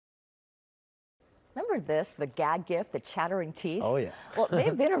Remember this, the gag gift, the chattering teeth? Oh, yeah. Well,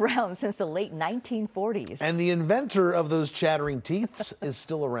 they've been around since the late 1940s. And the inventor of those chattering teeth is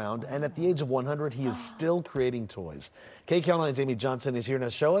still around. And at the age of 100, he is still creating toys. KCAL9's Amy Johnson is here to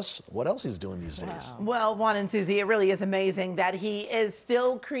show us what else he's doing these days. Well, Juan and Susie, it really is amazing that he is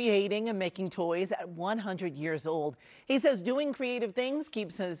still creating and making toys at 100 years old. He says doing creative things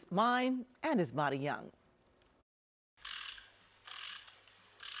keeps his mind and his body young.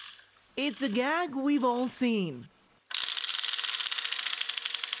 It's a gag we've all seen.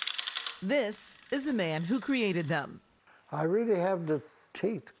 This is the man who created them. I really have the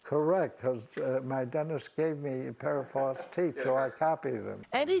teeth correct because my dentist gave me a pair of false teeth, so I copied them.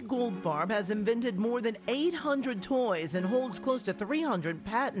 Eddy Goldfarb has invented more than 800 toys and holds close to 300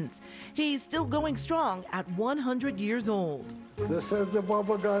 patents. He's still going strong at 100 years old. This is the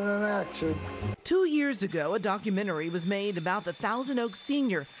bubble gun in action. 2 years ago, a documentary was made about the Thousand Oaks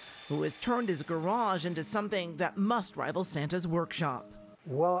senior who has turned his garage into something that must rival Santa's workshop.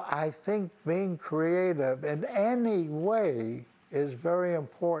 Well, I think being creative in any way is very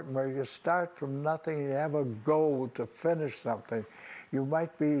important, where you start from nothing, you have a goal to finish something. You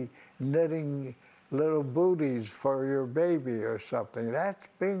might be knitting little booties for your baby or something. That's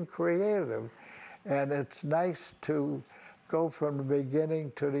being creative. And it's nice to go from the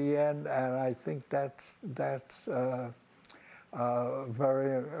beginning to the end, and I think that's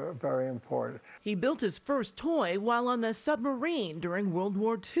very important. He built his first toy while on a submarine during World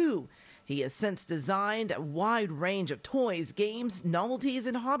War II. He has since designed a wide range of toys, games, novelties,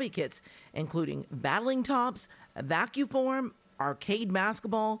 and hobby kits, including battling tops, a vacuform, arcade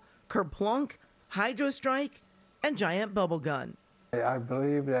basketball, kerplunk, hydro strike, and giant bubble gun. I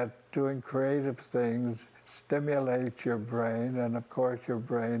believe that doing creative things stimulates your brain, and of course your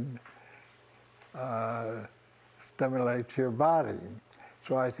brain stimulates your body.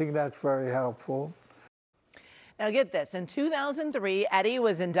 So I think that's very helpful. Now get this, in 2003, Eddy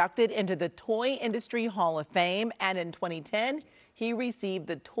was inducted into the Toy Industry Hall of Fame, and in 2010, he received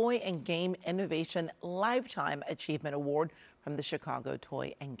the Toy and Game Innovation Lifetime Achievement Award from the Chicago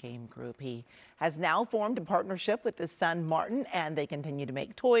Toy and Game Group. He has now formed a partnership with his son, Martin, and they continue to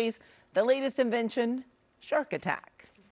make toys. The latest invention, Shark Attack.